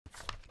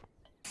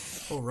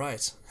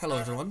Alright, hello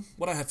everyone.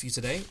 What I have for you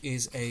today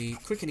is a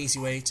quick and easy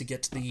way to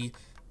get the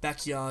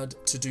backyard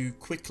to do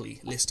quickly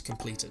list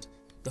completed.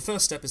 The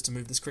first step is to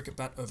move this cricket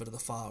bat over to the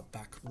far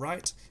back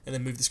right, and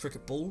then move this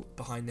cricket ball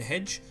behind the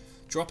hedge.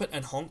 Drop it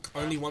and honk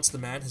only once the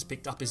man has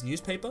picked up his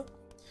newspaper.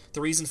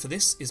 The reason for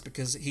this is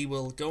because he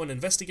will go and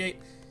investigate,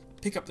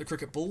 pick up the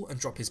cricket ball and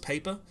drop his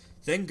paper,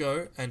 then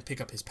go and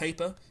pick up his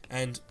paper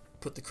and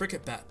put the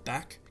cricket bat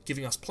back,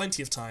 giving us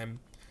plenty of time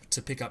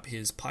to pick up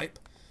his pipe,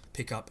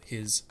 pick up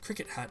his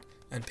cricket hat,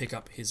 and pick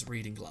up his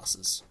reading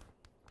glasses.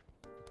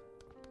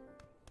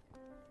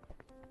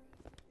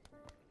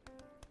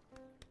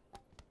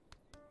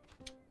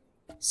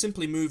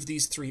 Simply move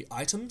these three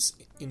items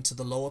into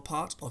the lower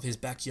part of his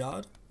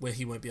backyard, where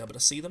he won't be able to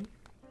see them.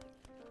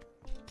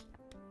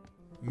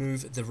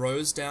 Move the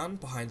rose down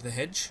behind the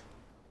hedge,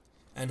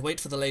 and wait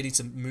for the lady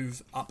to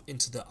move up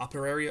into the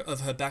upper area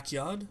of her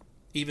backyard.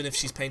 Even if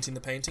she's painting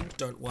the painting,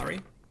 don't worry,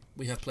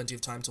 we have plenty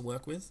of time to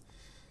work with.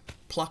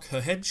 Pluck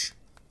her hedge,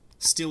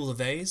 steal the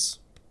vase,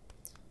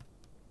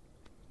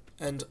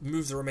 and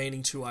move the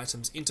remaining two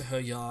items into her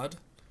yard,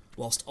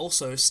 whilst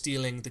also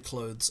stealing the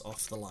clothes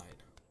off the line.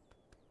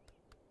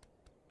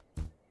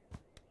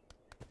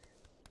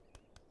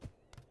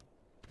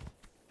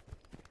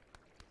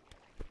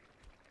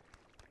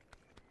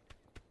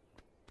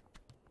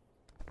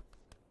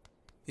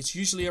 It's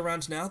usually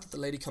around now that the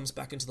lady comes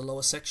back into the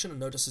lower section and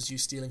notices you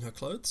stealing her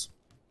clothes.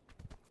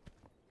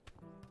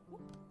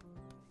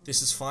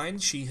 This is fine,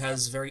 she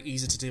has very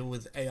easy to deal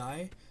with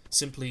AI.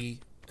 Simply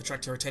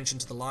attract her attention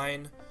to the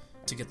line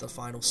to get the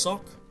final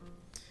sock.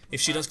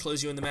 If she does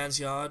close you in the man's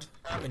yard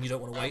and you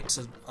don't want to wait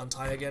to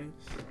untie again,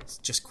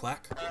 just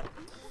quack.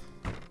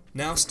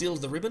 Now steal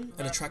the ribbon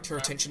and attract her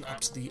attention up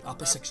to the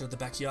upper section of the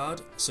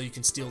backyard so you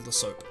can steal the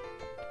soap.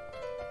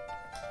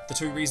 The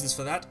two reasons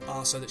for that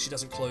are so that she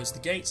doesn't close the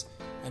gate,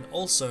 and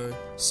also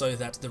so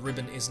that the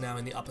ribbon is now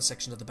in the upper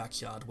section of the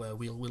backyard where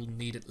we'll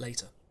need it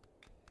later.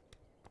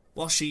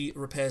 While she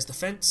repairs the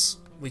fence,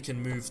 we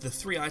can move the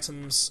three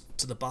items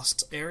to the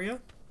bust area.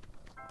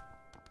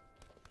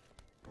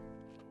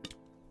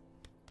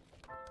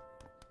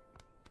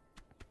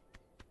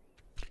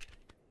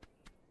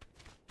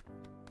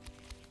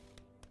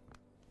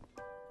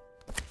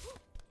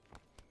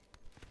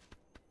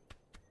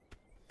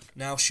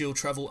 Now she'll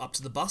travel up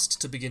to the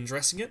bust to begin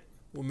dressing it.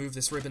 We'll move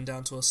this ribbon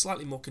down to a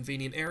slightly more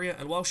convenient area,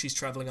 and while she's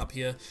travelling up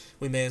here,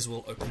 we may as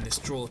well open this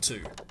drawer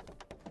too.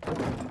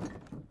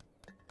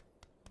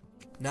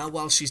 Now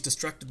while she's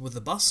distracted with the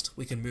bust,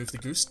 we can move the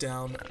goose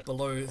down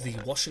below the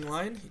washing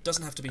line. It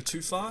doesn't have to be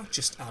too far,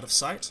 just out of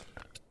sight.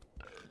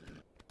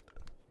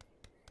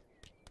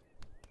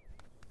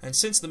 And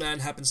since the man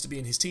happens to be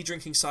in his tea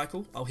drinking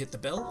cycle, I'll hit the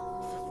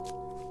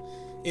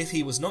bell. If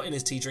he was not in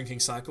his tea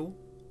drinking cycle,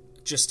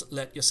 just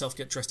let yourself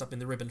get dressed up in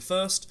the ribbon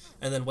first,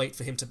 and then wait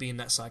for him to be in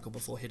that cycle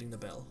before hitting the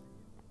bell.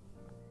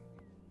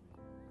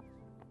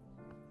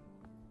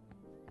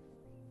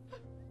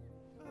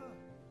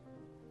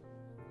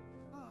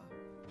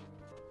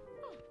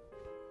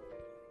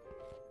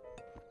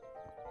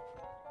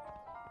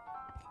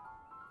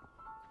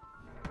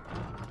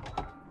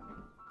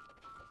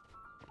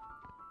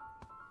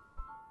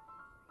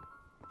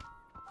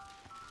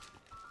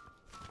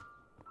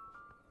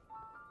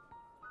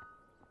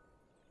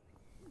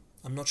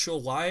 I'm not sure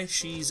why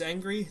she's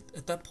angry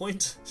at that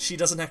point. She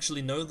doesn't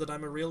actually know that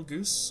I'm a real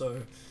goose,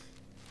 so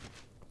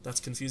that's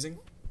confusing.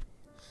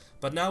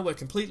 But now we're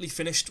completely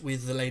finished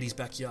with the lady's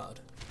backyard.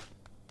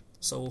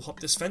 So we'll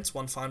hop this fence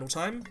one final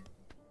time.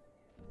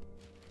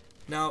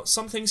 Now,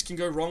 some things can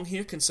go wrong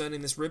here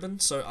concerning this ribbon,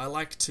 so I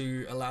like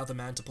to allow the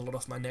man to pull it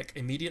off my neck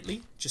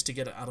immediately, just to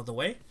get it out of the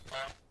way.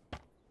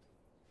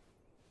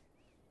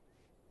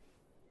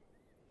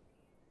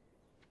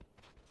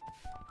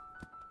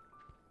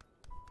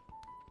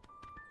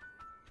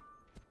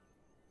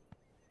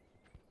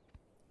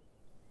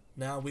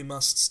 Now we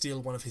must steal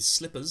one of his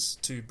slippers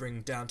to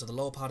bring down to the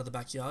lower part of the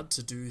backyard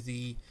to do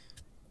the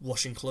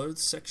washing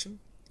clothes section.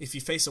 If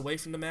you face away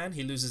from the man,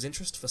 he loses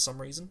interest for some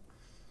reason.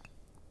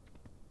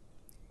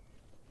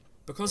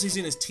 Because he's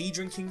in his tea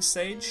drinking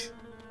stage,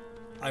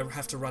 I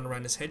have to run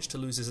around his hedge to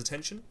lose his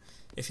attention.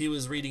 If he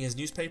was reading his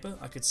newspaper,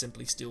 I could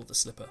simply steal the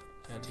slipper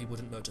and he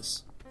wouldn't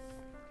notice.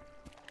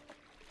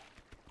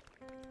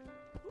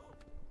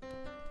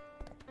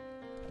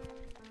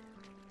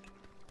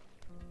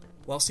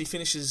 Whilst he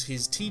finishes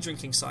his tea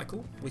drinking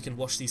cycle, we can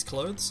wash these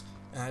clothes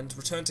and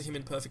return to him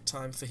in perfect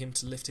time for him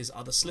to lift his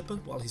other slipper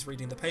while he's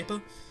reading the paper,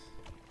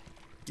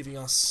 giving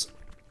us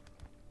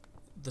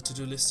the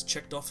to-do list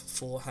checked off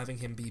for having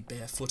him be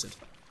barefooted.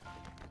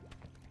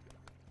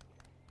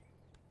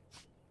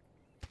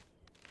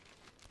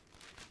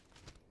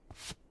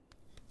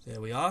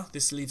 There we are.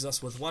 This leaves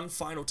us with one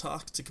final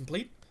task to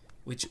complete,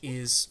 which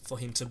is for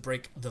him to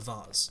break the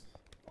vase.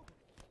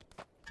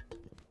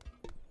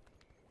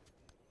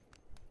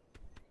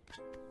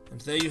 And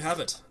there you have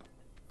it.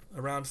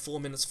 Around 4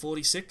 minutes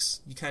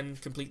 46. You can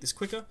complete this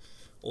quicker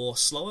or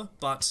slower,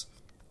 but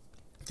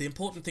the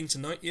important thing to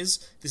note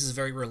is this is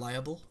very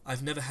reliable.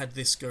 I've never had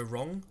this go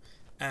wrong,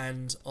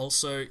 And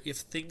also, if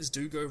things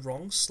do go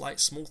wrong, slight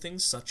small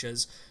things such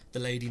as the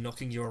lady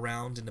knocking you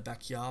around in the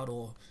backyard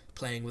or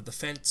playing with the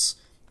fence,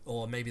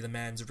 or maybe the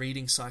man's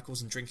reading cycles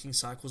and drinking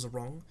cycles are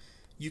wrong,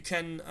 you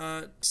can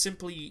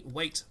simply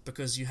wait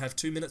because you have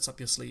 2 minutes up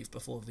your sleeve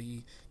before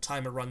the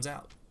timer runs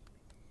out.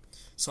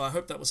 So I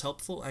hope that was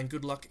helpful, and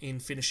good luck in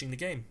finishing the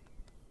game.